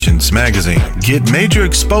Connections magazine. Get major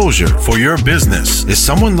exposure for your business. Is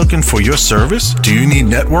someone looking for your service? Do you need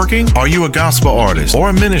networking? Are you a gospel artist or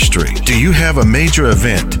a ministry? Do you have a major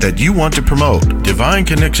event that you want to promote? Divine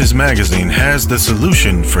Connections magazine has the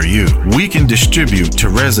solution for you. We can distribute to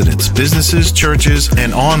residents, businesses, churches,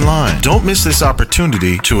 and online. Don't miss this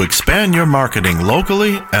opportunity to expand your marketing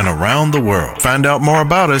locally and around the world. Find out more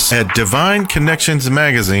about us at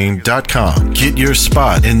divineconnectionsmagazine.com. Get your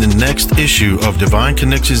spot in the next issue of Divine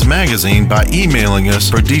Connections magazine by emailing us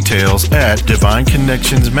for details at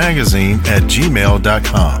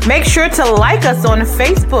divineconnectionsmagazine@gmail.com. Make sure to like us on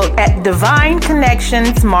Facebook at Divine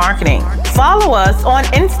Connections Marketing. Follow us on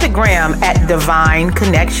Instagram at Divine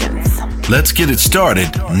Connections. Let's get it started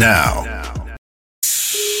now.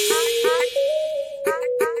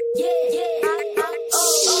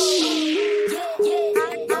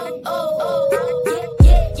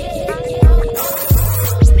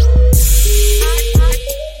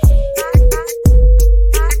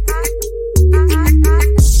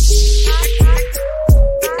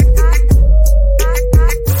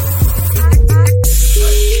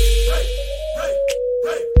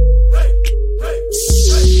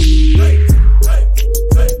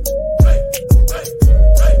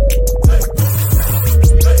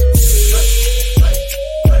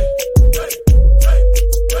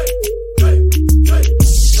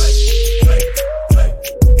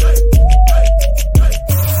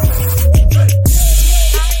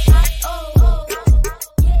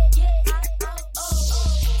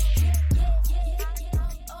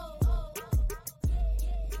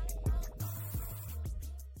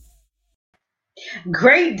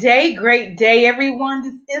 Great day, everyone.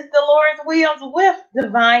 This is the Lord's Wheels with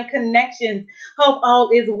Divine Connections. Hope all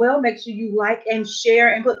is well. Make sure you like and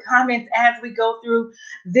share and put comments as we go through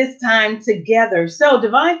this time together. So,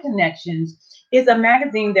 Divine Connections is a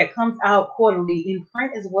magazine that comes out quarterly in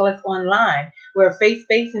print as well as online. We're a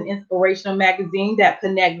faith-based and inspirational magazine that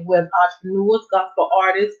connects with entrepreneurs, gospel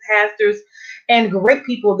artists, pastors, and great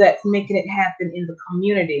people that's making it happen in the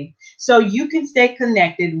community. So you can stay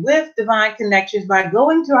connected with Divine Connections by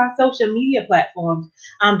going to our social media platforms.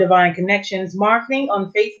 I'm Divine Connections Marketing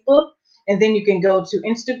on Facebook, and then you can go to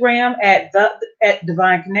Instagram at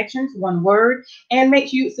Divine Connections, one word, and make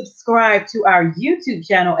sure you subscribe to our YouTube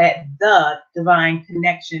channel at The Divine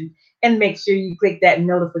Connection, and make sure you click that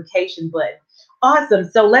notification button. Awesome.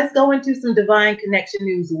 So let's go into some Divine Connection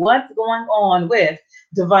news. What's going on with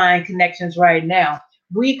Divine Connections right now?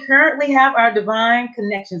 We currently have our Divine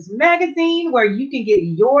Connections magazine where you can get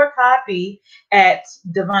your copy at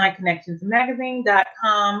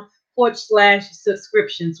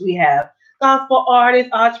divineconnectionsmagazine.com/subscriptions. We have gospel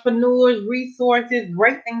artists, entrepreneurs, resources,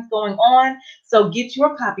 great things going on. So get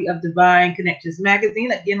your copy of Divine Connections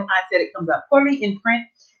magazine. Again, I said it comes out quarterly in print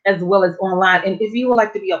as well as online. And if you would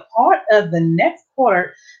like to be a part of the next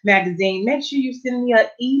quarter magazine, make sure you send me an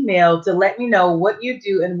email to let me know what you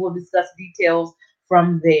do, and we'll discuss details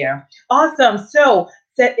from there. Awesome. So,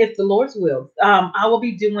 if the Lord's will, I will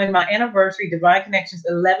be doing my anniversary, Divine Connections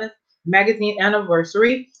 11th magazine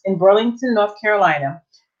anniversary in Burlington, North Carolina.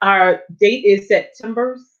 Our date is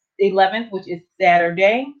September 11th, which is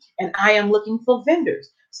Saturday, and I am looking for vendors.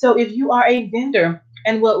 So if you are a vendor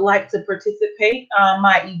and would like to participate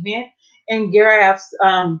my event and Giraffe's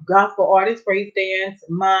gospel artists, praise dance,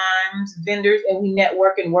 mimes, vendors, and we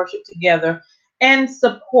network and worship together and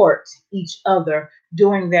support each other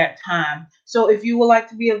during that time. So if you would like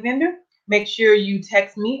to be a vendor, make sure you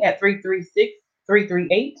text me at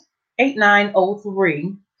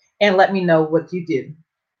 336-338-8903 and let me know what you do.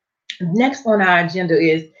 Next on our agenda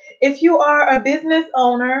is, if you are a business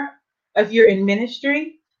owner, if you're in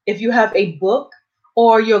ministry, if you have a book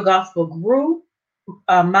or your gospel group,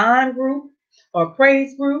 a mind group, or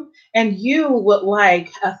praise group, and you would like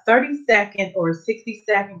a 30-second or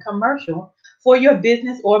 60-second commercial for your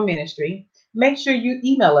business or ministry, make sure you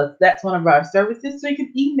email us. That's one of our services. So you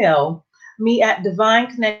can email me at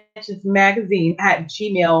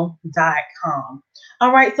divineconnectionsmagazine@gmail.com.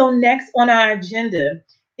 All right, so next on our agenda,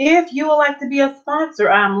 if you would like to be a sponsor,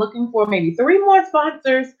 I'm looking for maybe 3 more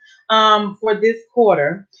sponsors for this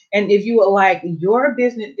quarter. And if you would like your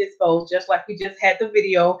business exposed, just like we just had the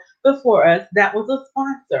video before us, that was a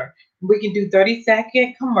sponsor. We can do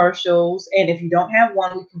 30-second commercials. And if you don't have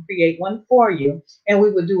one, we can create one for you. And we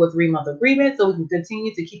would do a 3-month agreement so we can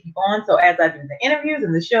continue to keep you on. So as I do the interviews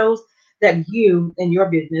and the shows, that you and your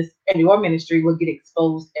business and your ministry will get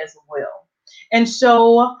exposed as well. And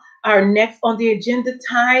so our next on the agenda,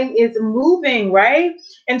 time is moving, right?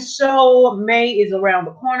 And so May is around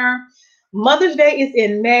the corner. Mother's Day is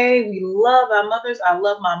in May. We love our mothers. I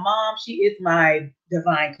love my mom. She is my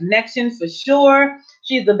divine connection for sure.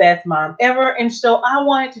 She's the best mom ever. And so I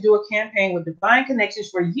wanted to do a campaign with Divine Connections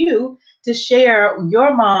for you to share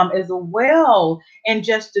your mom as well and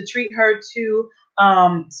just to treat her to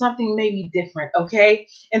something maybe different. Okay.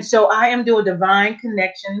 And so I am doing Divine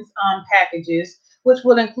Connections packages, which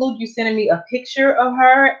will include you sending me a picture of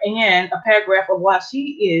her and a paragraph of why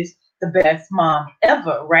she is the best mom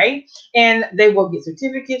ever, right? And they will get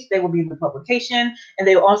certificates, they will be in the publication, and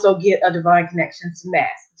they will also get a Divine Connections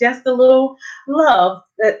mask. Just a little love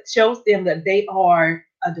that shows them that they are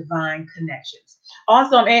a divine connections.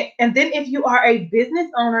 Awesome. And then if you are a business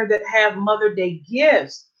owner that have Mother Day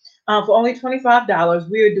gifts, for only $25,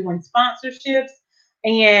 we are doing sponsorships.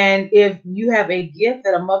 And if you have a gift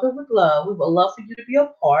that a mother would love, we would love for you to be a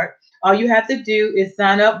part. All you have to do is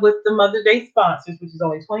sign up with the Mother Day sponsors, which is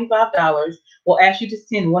only $25. We'll ask you to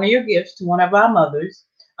send one of your gifts to one of our mothers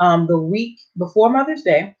the week before Mother's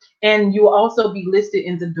Day. And you will also be listed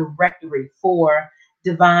in the directory for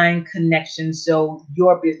Divine Connections so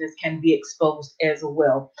your business can be exposed as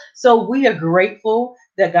well. So we are grateful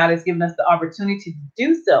that God has given us the opportunity to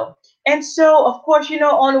do so. And so, of course,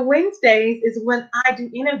 on Wednesdays is when I do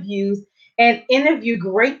interviews and interview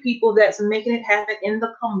great people that's making it happen in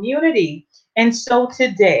the community. And so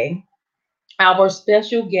today, our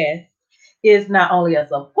special guest is not only a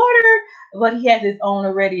supporter, but he has his own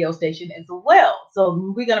radio station as well. So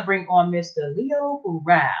we're going to bring on Mr. Leo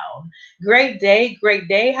Brown. Great day, great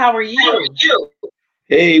day. How are you?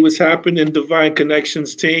 Hey, what's happening, Divine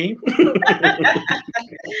Connections team?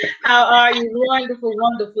 How are you? Wonderful,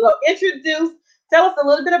 wonderful. Tell us a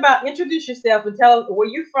little bit introduce yourself and tell us where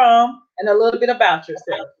you're from and a little bit about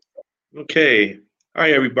yourself. Okay.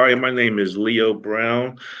 Hi, everybody. My name is Leo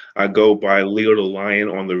Brown. I go by Leo the Lion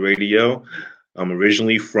on the radio. I'm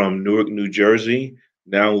originally from Newark, New Jersey,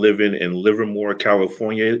 now living in Livermore,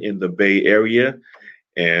 California in the Bay Area.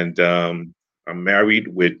 And I'm married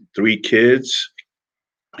with 3 kids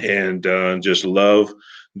and just love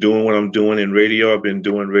doing what I'm doing in radio. I've been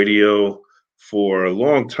doing radio for a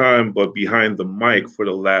long time, but behind the mic for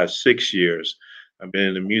the last 6 years. I've been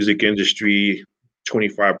in the music industry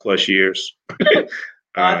 25 plus years.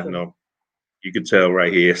 Awesome. No, you can tell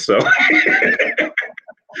right here. So,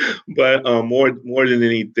 but more than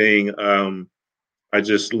anything, I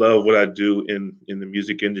just love what I do in the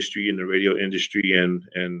music industry, in the radio industry,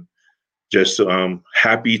 and just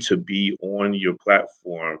happy to be on your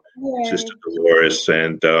platform, Yay. Sister Dolores,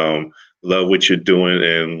 and love what you're doing.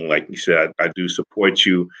 And like you said, I do support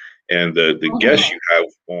you. And the guests you have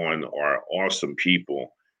on are awesome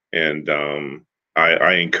people. And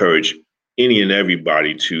I encourage any and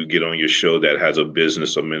everybody to get on your show that has a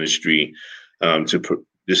business or ministry.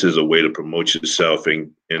 This is a way to promote yourself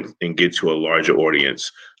and get to a larger audience.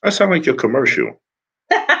 I sound like your commercial.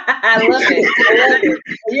 I love it.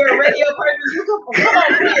 You're a radio person. Come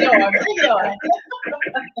on, bring it on.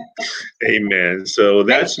 Amen. So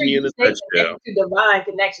that's me in a nutshell. To Divine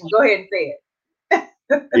Connection. Go ahead and say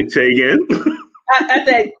it. Say again. I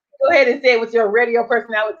said, go ahead and say it with your radio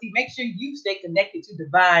personality. Make sure you stay connected to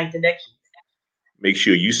Divine Connections. Make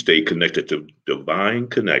sure you stay connected to Divine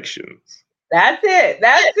Connections. That's it.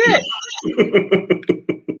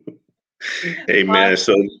 Hey man,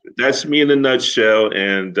 so that's me in a nutshell,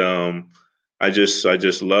 and I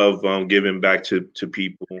just love giving back to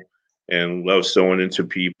people and love sewing into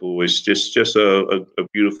people. It's just a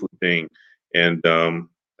beautiful thing, and I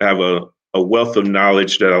have a wealth of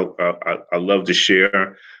knowledge that I love to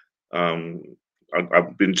share.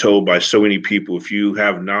 I've been told by so many people, if you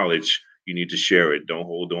have knowledge, you need to share it. Don't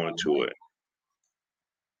hold on to it.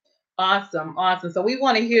 Awesome. So we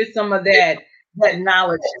want to hear some of that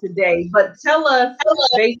knowledge today, but tell us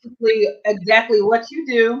basically exactly what you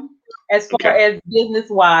do as far as business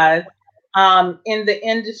wise in the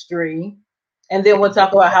industry, and then we'll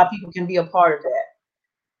talk about how people can be a part of that.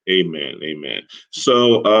 Amen.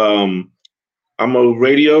 So I'm a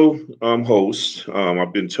radio host.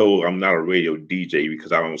 I've been told I'm not a radio DJ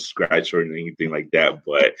because I don't scratch or anything like that,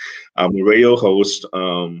 but I'm a radio host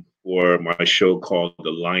for my show called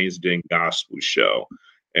The Lions Den Gospel Show.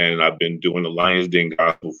 And I've been doing the Lions Den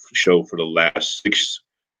Gospel Show for the last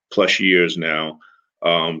 6+ years now.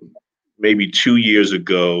 Maybe 2 years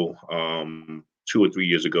ago, 2 or 3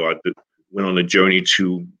 years ago, I went on a journey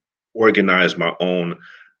to organize my own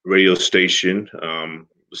radio station. The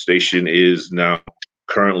station is now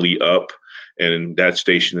currently up, and that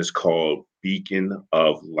station is called Beacon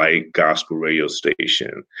of Light Gospel Radio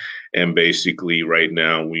Station. And basically right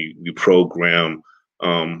now we program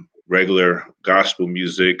regular gospel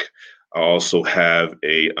music. I also have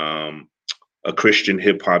a a Christian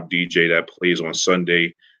hip hop DJ that plays on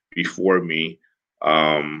Sunday before me.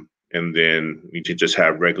 And then we could just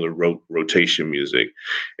have regular rotation music.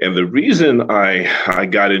 And the reason I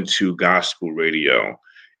got into gospel radio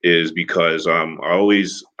is because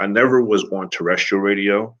I never was on terrestrial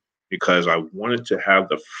radio because I wanted to have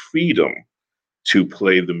the freedom to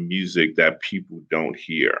play the music that people don't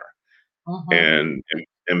hear. And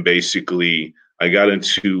basically I got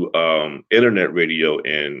into internet radio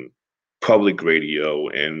and public radio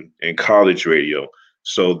and college radio,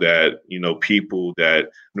 so that people that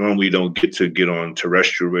normally don't get on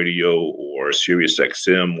terrestrial radio or Sirius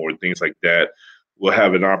XM or things like that will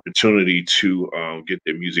have an opportunity to get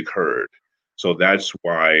their music heard. So that's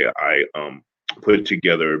why I put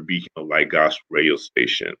together a Beacon of Light gospel radio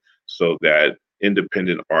station, so that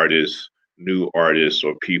independent artists, new artists,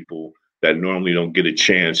 or people that normally don't get a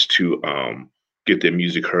chance to get their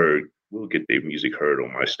music heard will get their music heard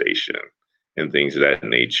on my station and things of that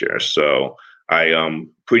nature. So I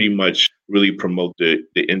pretty much really promote the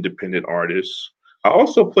independent artists. I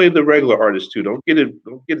also play the regular artists too. Don't get it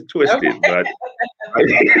twisted. Okay.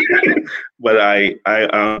 But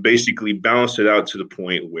I basically balance it out to the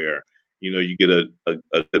point where you get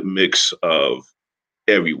a mix of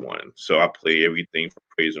everyone. So I play everything from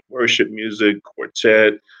praise and worship music,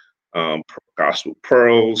 quartet, gospel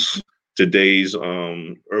pearls, today's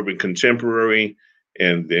urban contemporary,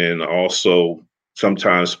 and then also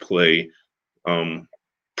sometimes play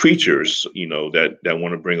preachers, that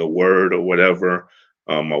want to bring a word or whatever.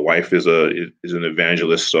 My wife is an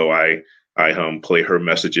evangelist, so I play her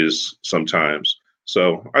messages sometimes.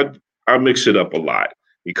 So I mix it up a lot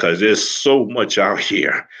because there's so much out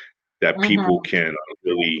here that people can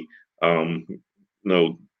really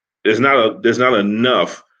there's not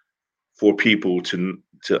enough for people to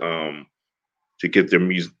get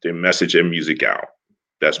their message and music out.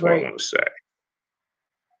 That's what I want to say.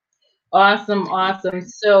 Awesome.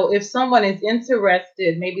 So if someone is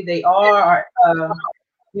interested, maybe they are,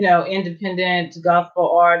 independent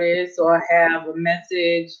gospel artists or have a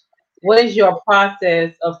message, what is your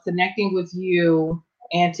process of connecting with you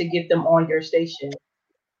and to get them on your station?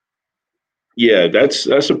 Yeah, that's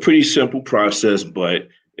a pretty simple process, but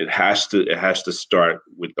it has to start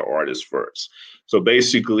with the artist first. So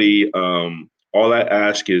basically, all I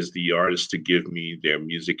ask is the artist to give me their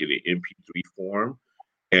music in an MP3 form,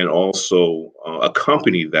 and also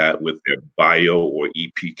accompany that with their bio or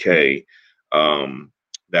EPK,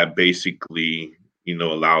 that basically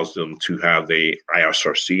allows them to have the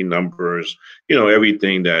ISRC numbers,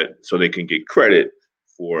 everything so they can get credit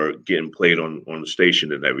for getting played on the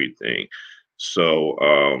station and everything. So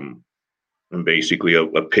and basically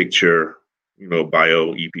a picture,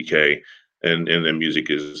 bio, EPK, and the music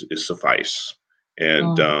is suffice.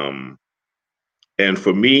 And and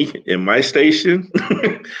for me in my station,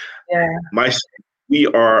 we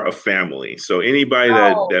are a family. So anybody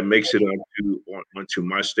that makes it onto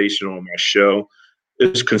my station or my show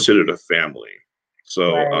is considered a family.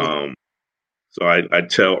 So so I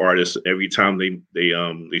tell artists every time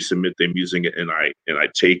they submit their music and I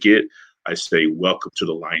take it, I say, welcome to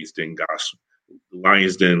the Lions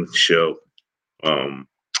Den show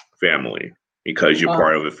family, because you're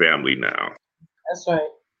part of the family now. That's right.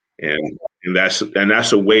 And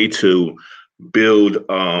that's a way to build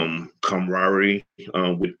camaraderie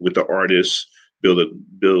with the artists, build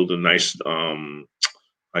a nice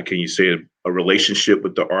how can you say it, a relationship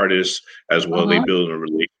with the artists as well. They build a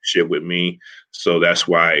relationship with me. So that's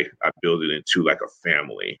why I build it into like a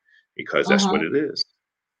family, because that's what it is.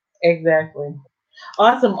 Exactly.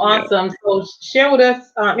 Awesome. Yeah. So share with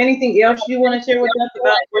us anything else you want to share with us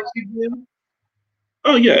about what you do?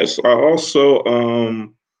 Oh, yes. I also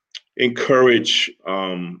encourage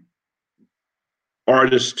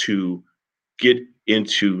artists to get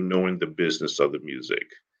into knowing the business of the music,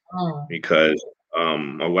 because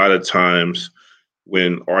a lot of times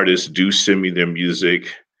when artists do send me their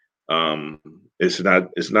music,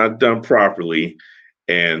 it's not done properly,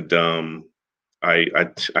 and I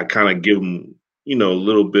kind of give them a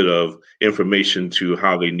little bit of information to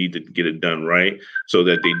how they need to get it done right, so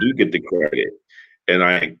that they do get the credit. And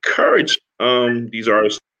I encourage these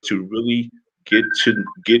artists to really get to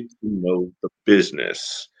know the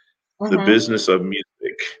business, the business of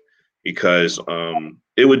music, because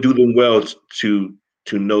it would do them well to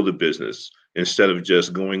know the business instead of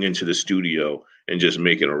just going into the studio and just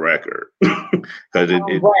making a record, because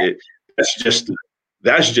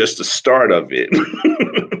that's just the start of it.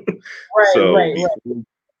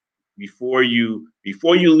 Before you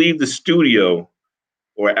leave the studio,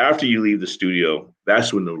 or after you leave the studio,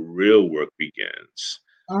 that's when the real work begins.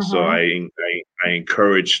 So I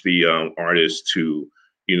encourage the artists to,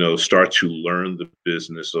 start to learn the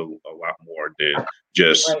business a lot more than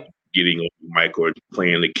just getting on the mic or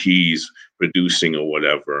playing the keys, producing or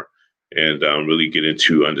whatever, and really get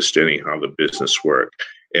into understanding how the business work.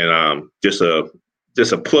 And just a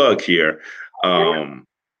plug here. My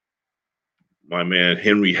man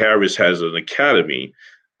Henry Harris has an academy.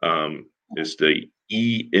 It's the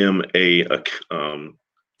EMA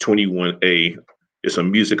 21A. It's a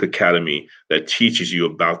music academy that teaches you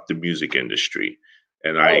about the music industry.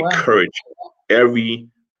 And I encourage every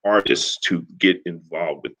artist to get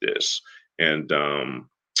involved with this. And I'm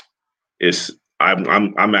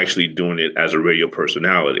actually doing it as a radio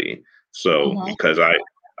personality. So because I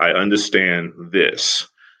understand this.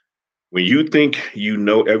 When you think you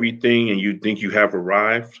know everything and you think you have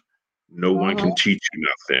arrived, no one can teach you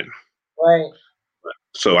nothing. Right.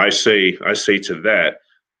 So I say to that,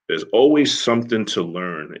 there's always something to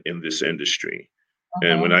learn in this industry.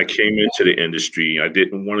 And when I came into the industry, I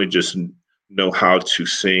didn't want to just know how to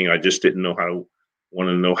sing. I just didn't know how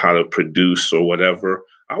to produce or whatever.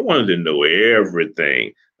 I wanted to know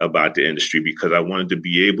everything about the industry because I wanted to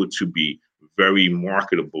be able to be very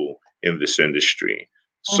marketable in this industry.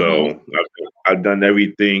 So I've done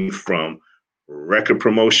everything from record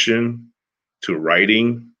promotion to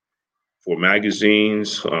writing for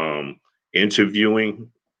magazines,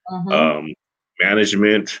 interviewing,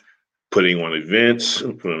 management, putting on events,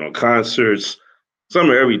 putting on concerts,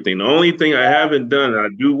 some of everything. The only thing I haven't done, and I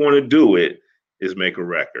do want to do it, is make a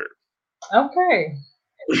record. Okay.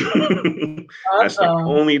 That's the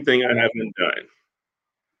only thing I haven't done.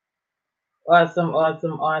 Awesome.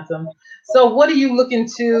 So what are you looking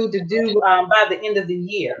to do by the end of the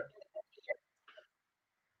year?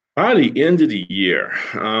 By the end of the year,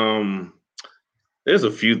 there's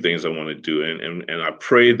a few things I want to do, and I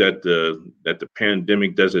pray that the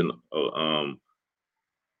pandemic doesn't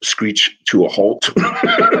screech to a halt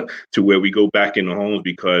to where we go back in the homes,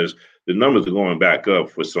 because the numbers are going back up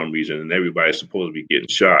for some reason, and everybody's supposed to be getting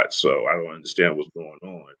shot. So I don't understand what's going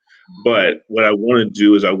on. But what I want to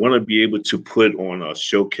do is I want to be able to put on a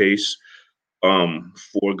showcase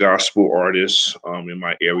for gospel artists in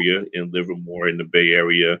my area in Livermore, in the Bay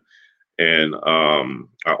Area. And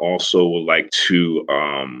I also would like to,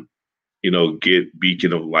 get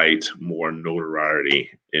Beacon of Light more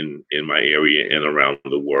notoriety in my area and around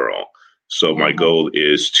the world. So my goal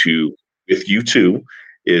is to, with you too,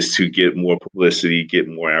 is to get more publicity, get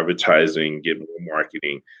more advertising, get more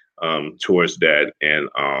marketing towards that. And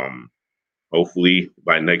hopefully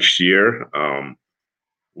by next year, I'll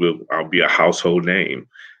be a household name.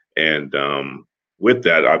 And with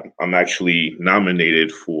that, I'm actually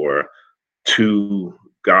nominated for 2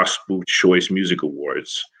 Gospel Choice Music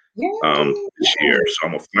Awards this year. So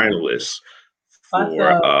I'm a finalist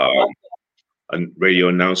for a radio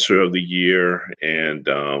announcer of the year and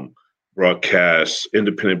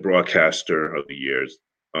independent broadcaster of the year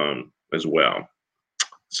as well.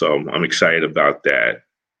 So I'm excited about that.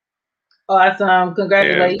 Awesome.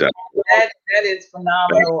 Congratulations. That is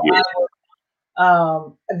phenomenal.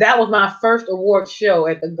 That was my first award show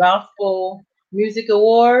at the Gospel Music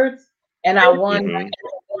Awards, and I won.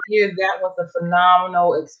 That was a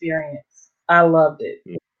phenomenal experience. I loved it.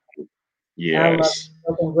 Yes.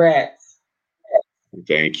 So congrats.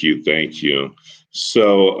 Thank you.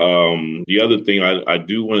 So the other thing I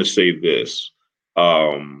do want to say this.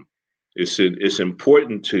 It's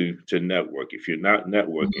important to network. If you're not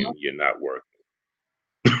networking, you're not working.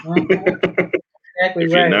 Exactly.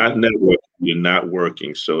 If you're not networking, you're not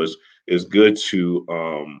working. So it's good to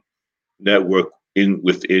network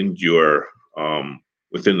within your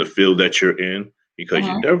within the field that you're in, because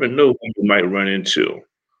you never know who you might run into.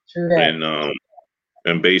 True.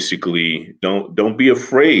 And basically don't be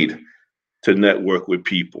afraid to network with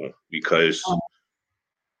people, because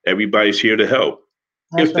everybody's here to help.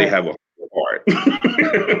 If they have a heart.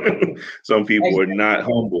 Some people are not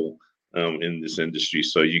humble in this industry,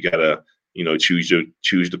 so you gotta choose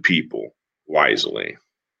the people wisely.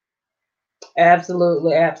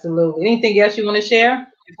 Absolutely. Anything else you want to share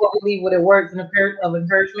before we leave with a word of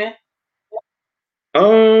encouragement?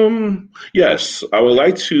 Yes, I would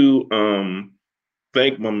like to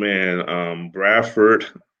thank my man Bradford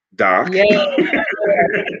Doc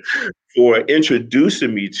for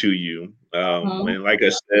introducing me to you. And like I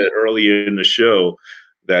said earlier in the show,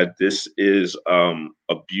 that this is a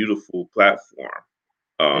beautiful platform.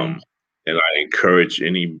 And I encourage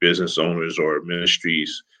any business owners or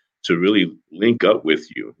ministries to really link up with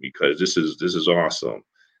you, because this is awesome.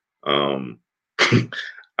 I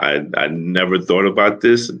never thought about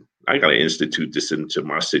this. I got to institute this into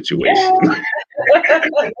my situation.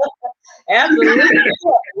 Absolutely. You have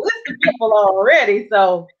a list of people already,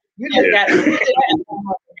 so you just got to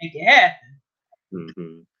make it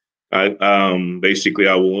happen. Mm-hmm. Basically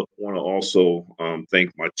I want to also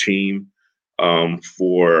thank my team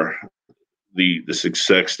for the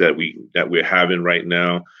success that we're having right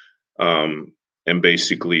now. And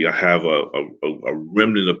basically I have a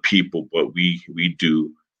remnant of people, but we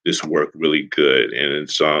do this work really good, and it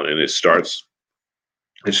starts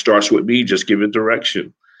with me just giving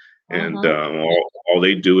direction. And all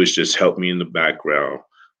they do is just help me in the background.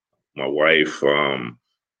 My wife,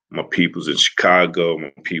 my people's in Chicago,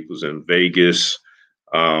 my people's in Vegas.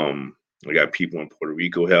 I got people in Puerto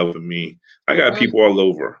Rico helping me. I got people all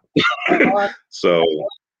over. So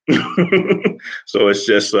so it's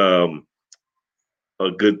just a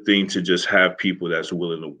good thing to just have people that's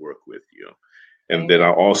willing to work with you. And then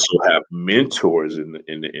I also have mentors in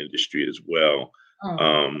the industry as well.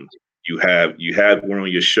 You had one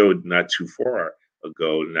on your show not too far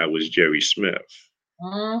ago, and that was Jerry Smith.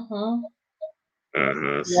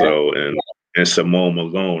 So and Simone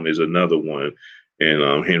Malone is another one,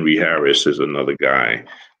 and Henry Harris is another guy.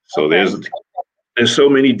 So there's so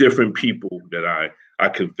many different people that I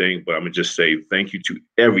can thank, but I'm gonna just say thank you to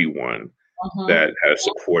everyone that has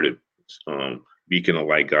supported Beacon of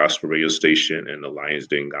Light Gospel Radio Station and the Lions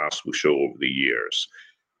Den Gospel Show over the years.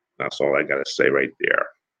 That's all I gotta say right there.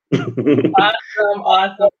 Awesome.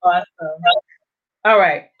 All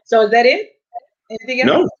right. So is that it? Anything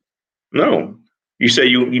else? No. You say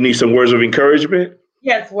you need some words of encouragement?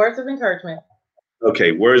 Yes, words of encouragement.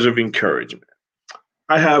 Okay, words of encouragement.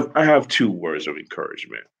 I have 2 words of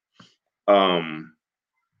encouragement.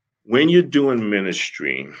 When you're doing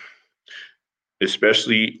ministry,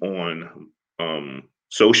 especially on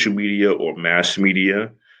social media or mass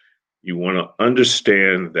media, you want to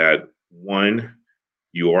understand that, one,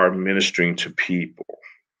 you are ministering to people.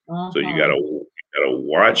 So you gotta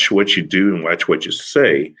watch what you do and watch what you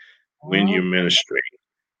say when you're ministering.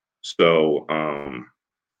 So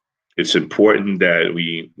it's important that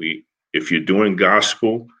we if you're doing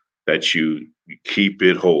gospel, that you keep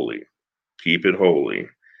it holy. Keep it holy.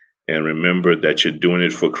 And remember that you're doing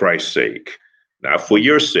it for Christ's sake. Not for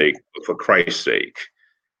your sake, but for Christ's sake.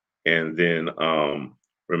 And then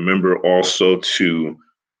remember also to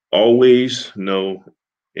always know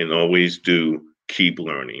and always do keep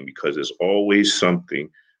learning, because there's always something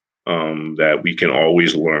that we can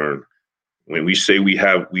always learn. When we say we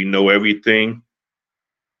know everything,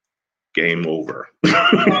 game over.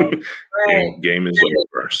 Game is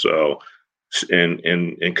over. So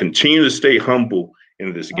and continue to stay humble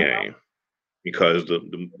in this game, because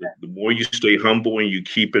the more you stay humble and you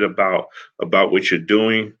keep it about what you're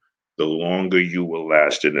doing, the longer you will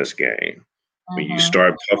last in this game. When you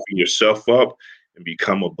start puffing yourself up and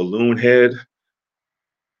become a balloon head,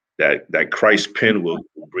 that Christ pen will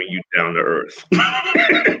bring you down to earth.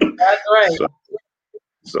 That's right.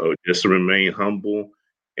 So just remain humble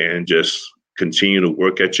and just continue to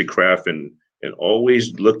work at your craft, and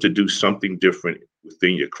always look to do something different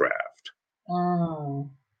within your craft.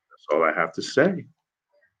 That's all I have to say.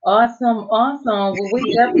 Awesome. Well,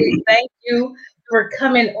 we definitely thank you for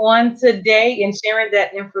coming on today and sharing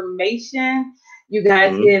that information. You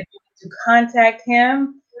guys, if you want to contact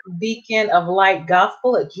him, Beacon of Light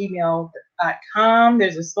Gospel at gmail.com.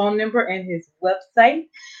 There's his phone number and his website.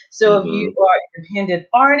 So if you are an independent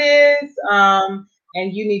artist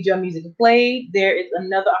and you need your music played, there is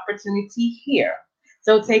another opportunity here.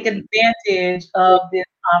 So take advantage of this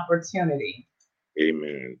opportunity.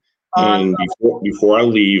 Amen. And before I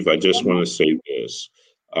leave, I just want to say this.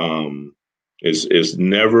 It's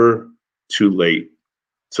never too late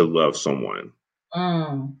to love someone.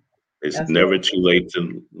 It's never too late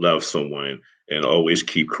to love someone, and always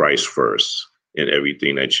keep Christ first in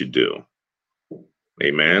everything that you do.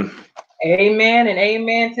 Amen. Amen and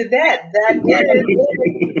amen to that. That is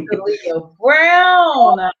Leo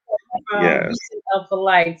Brown from Beacon of the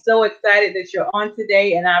Light. So excited that you're on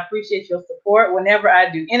today, and I appreciate your support. Whenever I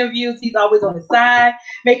do interviews, he's always on the side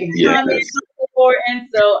making comments and support. And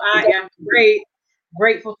so I am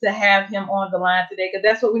grateful to have him on the line today, because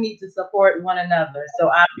that's what we need to support one another.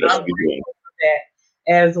 So I'm grateful for that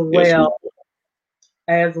as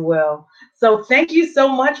well. So thank you so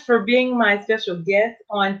much for being my special guest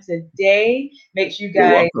on today. Make sure you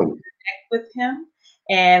guys connect with him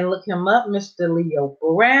and look him up, Mr. Leo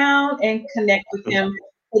Brown, and connect with him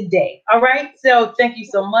today. All right. So thank you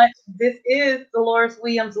so much. This is Dolores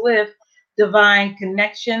Williams with Divine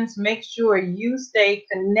Connections. Make sure you stay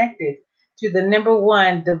connected to the number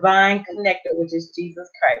one divine connector, which is Jesus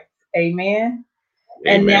Christ. Amen.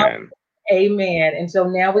 Amen. And so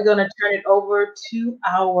now we're going to turn it over to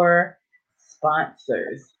our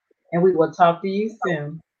sponsors, and we will talk to you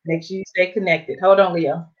soon. Make sure you stay connected. Hold on,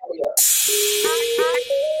 Leo.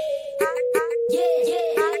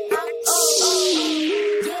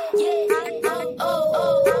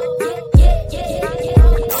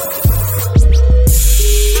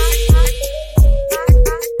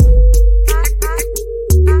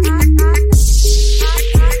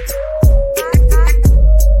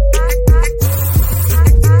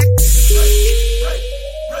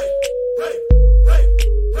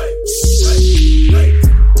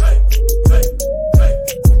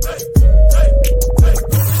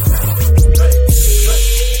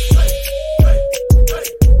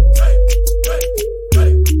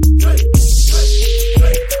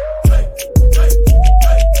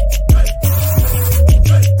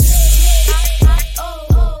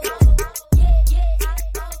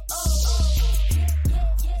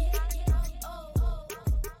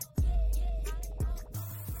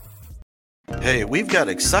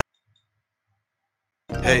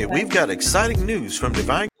 Hey, we've got exciting news from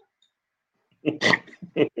Divine.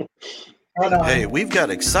 Hey, we've got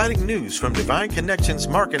exciting news from Divine Connections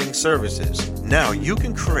Marketing Services. Now you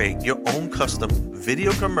can create your own custom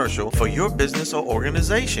video commercial for your business or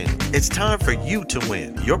organization. It's time for you to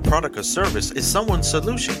win. Your product or service is someone's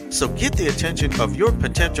solution. So get the attention of your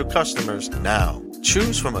potential customers now.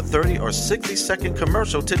 Choose from a 30 or 60-second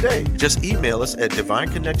commercial today. Just email us at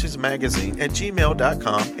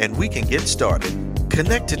divineconnectionsmagazine@gmail.com and we can get started.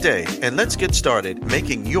 Connect today and let's get started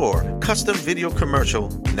making your custom video commercial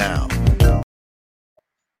now.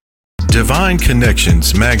 Divine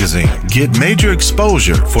Connections Magazine. Get major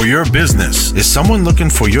exposure for your business. Is someone looking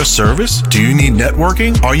for your service? Do you need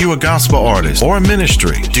networking? Are you a gospel artist or a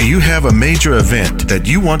ministry? Do you have a major event that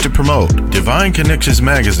you want to promote? Divine Connections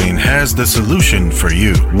Magazine has the solution for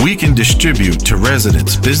you. We can distribute to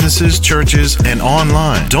residents, businesses, churches, and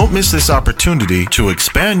online. Don't miss this opportunity to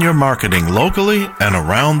expand your marketing locally and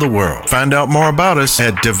around the world. Find out more about us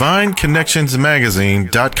at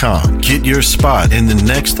divineconnectionsmagazine.com. Get your spot in the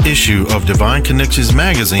next issue of Divine Connections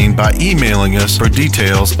Magazine by emailing us for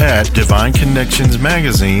details at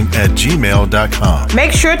divineconnectionsmagazine@gmail.com.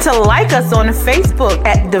 Make sure to like us on Facebook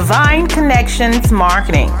at Divine Connections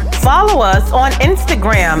Marketing. Follow us on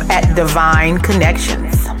Instagram at Divine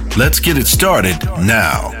Connections. Let's get it started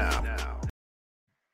now.